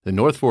The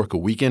North Fork A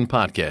Weekend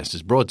podcast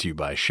is brought to you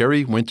by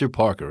Sherry Winter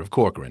Parker of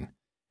Corcoran.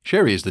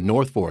 Sherry is the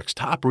North Fork's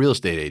top real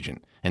estate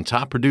agent and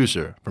top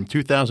producer from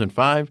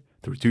 2005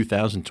 through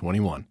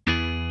 2021.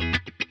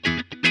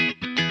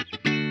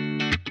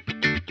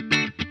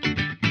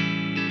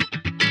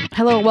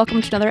 Hello,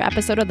 welcome to another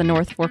episode of the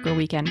North Fork A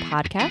Weekend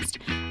podcast.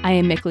 I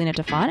am Michelina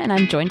Defon, and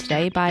I'm joined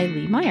today by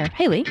Lee Meyer.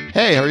 Hey, Lee.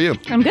 Hey, how are you?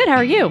 I'm good. How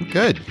are you?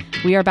 Good.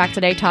 We are back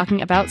today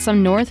talking about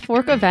some North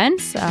Fork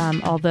events.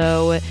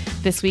 Although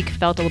this week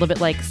felt a little bit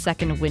like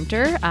second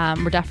winter,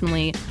 we're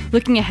definitely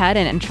looking ahead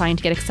and trying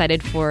to get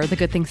excited for the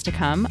good things to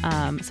come,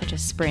 such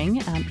as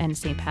spring and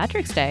St.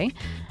 Patrick's Day.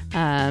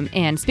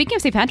 And speaking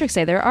of St. Patrick's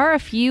Day, there are a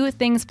few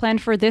things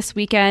planned for this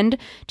weekend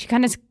to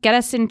kind of get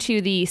us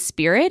into the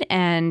spirit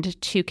and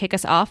to kick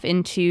us off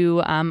into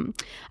a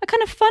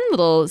kind of fun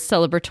little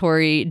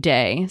celebratory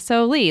day.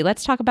 So, Lee,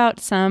 let's talk about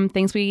some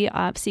things we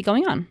see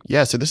going on.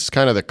 Yeah, so this is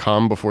kind of the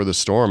calm before the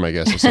storm, I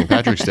guess, of St.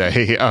 Patrick's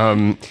Day.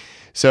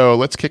 So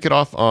let's kick it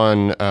off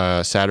on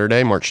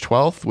Saturday, March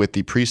 12th, with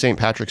the pre-St.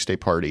 Patrick's Day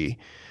party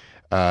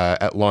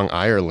at Long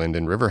Ireland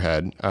in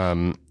Riverhead.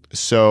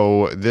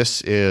 So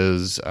this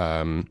is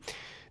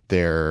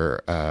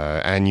their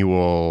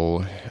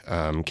annual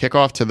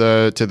kickoff to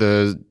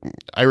the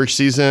Irish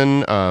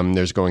season.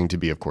 There's going to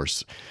be, of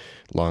course,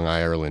 Long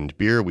Ireland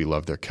beer. We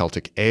love their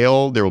Celtic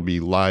ale. There will be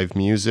live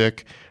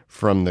music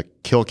from the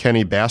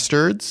Kilkenny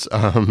Bastards,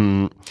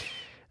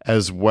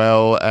 as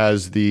well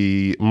as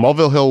the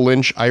Mulvihill Hill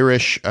Lynch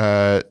Irish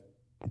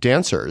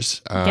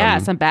dancers. Yeah,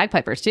 some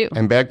bagpipers too.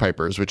 And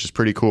bagpipers, which is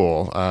pretty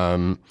cool.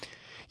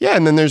 Yeah,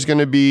 and then there's going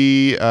to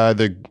be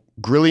the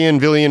Grillian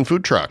Villian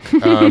food truck.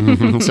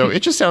 So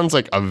it just sounds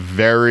like a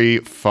very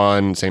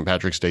fun St.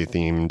 Patrick's Day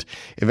themed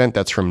event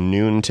that's from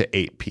noon to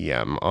 8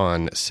 p.m.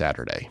 on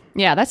Saturday.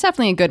 Yeah, that's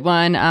definitely a good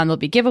one. There'll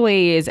be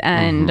giveaways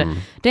and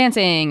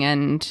dancing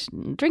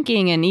and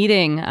drinking and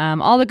eating,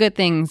 all the good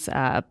things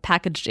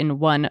packaged in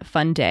one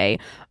fun day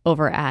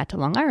over at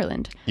Long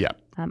Ireland. Yeah.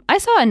 I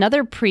saw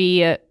another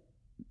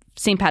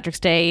St. Patrick's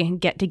Day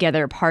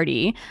get-together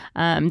party.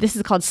 This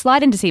is called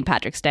Slide into St.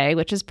 Patrick's Day,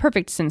 which is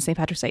perfect since St.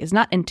 Patrick's Day is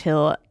not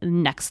until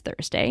next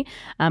Thursday.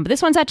 But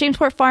this one's at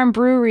Jamesport Farm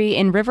Brewery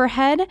in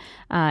Riverhead.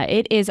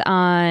 It is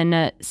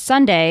on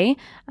Sunday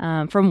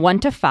from 1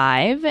 to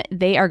 5.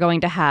 They are going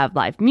to have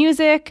live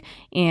music,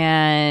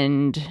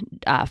 and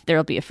there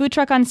will be a food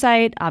truck on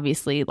site,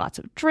 obviously lots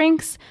of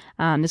drinks.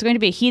 There's going to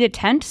be a heated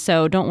tent,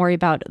 so don't worry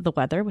about the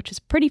weather, which is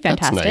pretty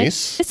fantastic. That's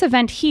nice. This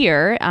event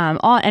here,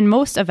 and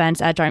most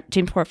events at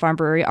Jamesport Farm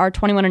Brewery are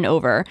 21 and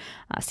over.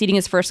 Seating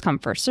is first come,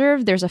 first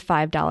serve. There's a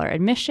 $5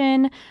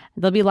 admission.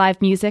 There'll be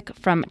live music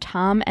from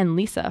Tom and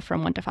Lisa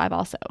from 1 to 5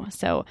 also.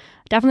 So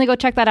definitely go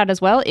check that out as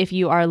well if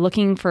you are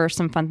looking for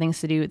some fun things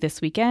to do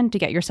this weekend to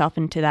get yourself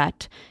into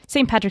that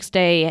St. Patrick's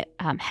Day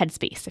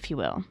headspace, if you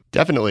will.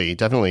 Definitely.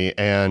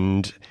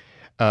 And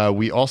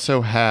we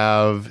also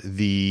have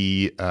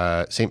the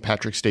St.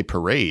 Patrick's Day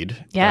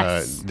Parade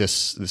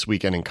this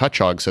weekend in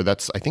Cutchogue. So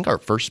that's, I think, our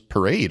first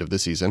parade of the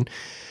season.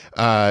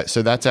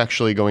 So that's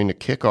actually going to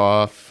kick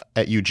off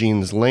at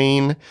Eugene's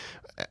Lane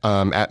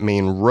at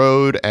Main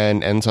Road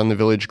and ends on the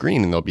Village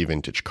Green. And there'll be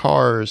vintage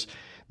cars.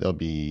 There'll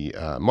be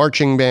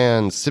marching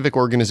bands, civic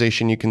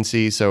organization you can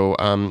see. So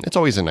it's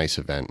always a nice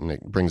event, and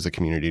it brings the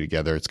community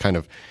together. It's kind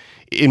of,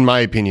 in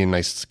my opinion,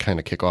 nice to kind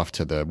of kick off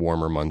to the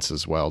warmer months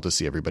as well to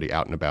see everybody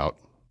out and about.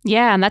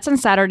 Yeah, and that's on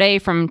Saturday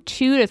from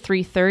 2 to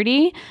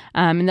 3:30.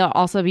 And there'll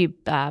also be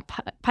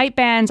pipe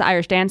bands,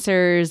 Irish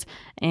dancers,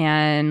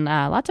 and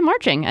lots of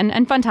marching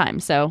and fun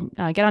times. So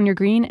get on your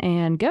green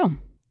and go.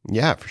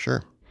 Yeah, for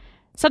sure.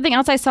 Something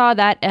else I saw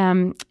that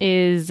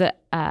is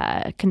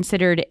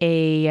considered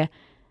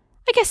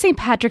St.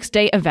 Patrick's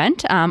Day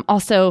event,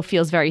 also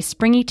feels very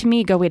springy to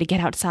me, go way to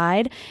get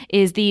outside,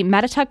 is the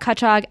Mattituck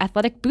Cutchogue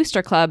Athletic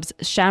Booster Club's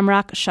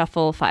Shamrock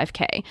Shuffle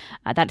 5K.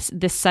 That's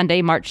this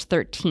Sunday, March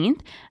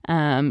 13th,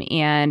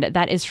 and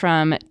that is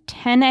from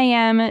 10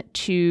 a.m.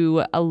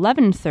 to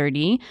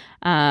 11:30.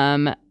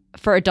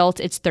 For adults,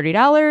 it's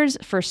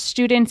 $30. For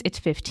students, it's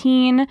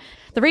 $15.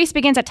 The race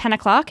begins at 10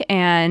 o'clock,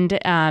 and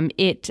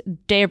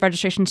day of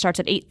registration starts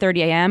at 8:30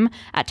 a.m.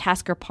 at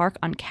Tasker Park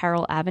on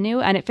Carroll Avenue,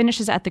 and it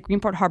finishes at the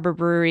Greenport Harbor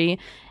Brewery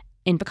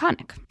in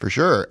Peconic. For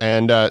sure.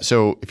 And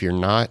so if you're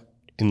not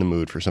in the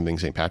mood for something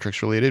St.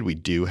 Patrick's related, we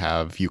do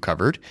have you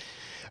covered.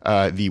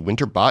 The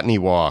Winter Botany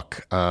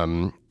Walk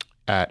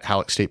at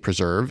Halleck State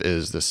Preserve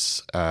is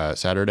this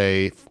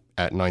Saturday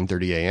at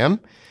 9:30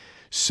 a.m.,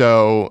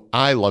 So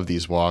I love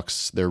these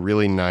walks. They're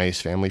really nice,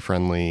 family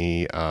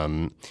friendly.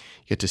 You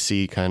get to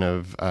see kind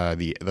of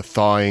the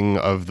thawing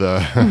of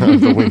the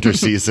of the winter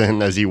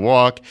season as you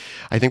walk.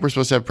 I think we're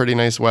supposed to have pretty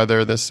nice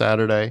weather this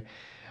Saturday.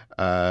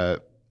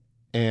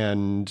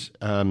 And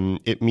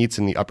it meets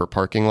in the upper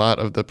parking lot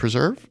of the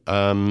preserve.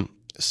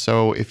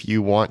 So if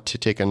you want to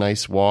take a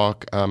nice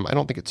walk, I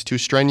don't think it's too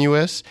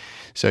strenuous.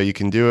 So you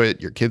can do it.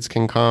 Your kids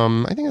can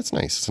come. I think it's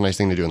nice. It's a nice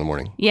thing to do in the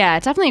morning. Yeah,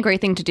 it's definitely a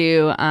great thing to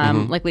do.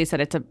 Like Lee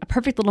said, it's a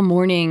perfect little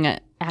morning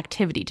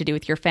activity to do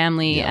with your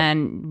family.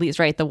 And Lee's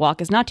right, the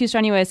walk is not too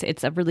strenuous.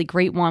 It's a really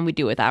great one. We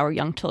do with our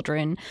young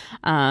children.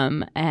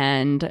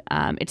 And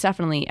it's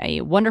definitely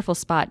a wonderful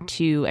spot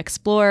to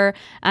explore.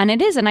 And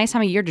it is a nice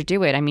time of year to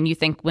do it. I mean, you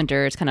think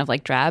winter is kind of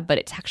like drab, but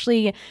it's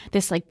actually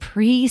this like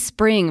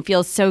pre-spring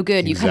feels so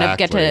good. You kind of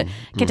get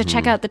to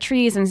check out the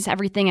trees and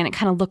everything, and it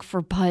kind of look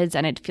for buds,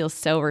 and it feels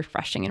so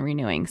refreshing and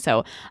renewing.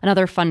 So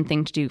another fun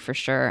thing to do for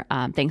sure.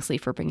 Thanks, Lee,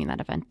 for bringing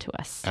that event to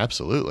us.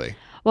 Absolutely.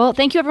 Well,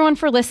 thank you everyone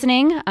for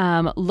listening.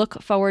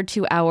 Look forward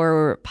to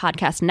our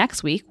podcast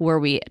next week where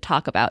we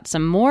talk about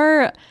some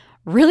more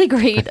really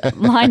great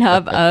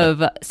lineup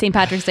of St.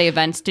 Patrick's Day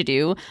events to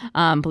do.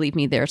 Believe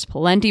me, there's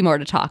plenty more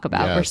to talk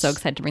about. Yes. We're so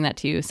excited to bring that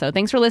to you. So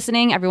thanks for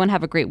listening. Everyone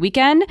have a great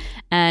weekend,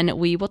 and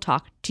we will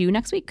talk to you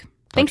next week.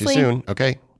 Thanks, Talk to you Lee. soon. Okay.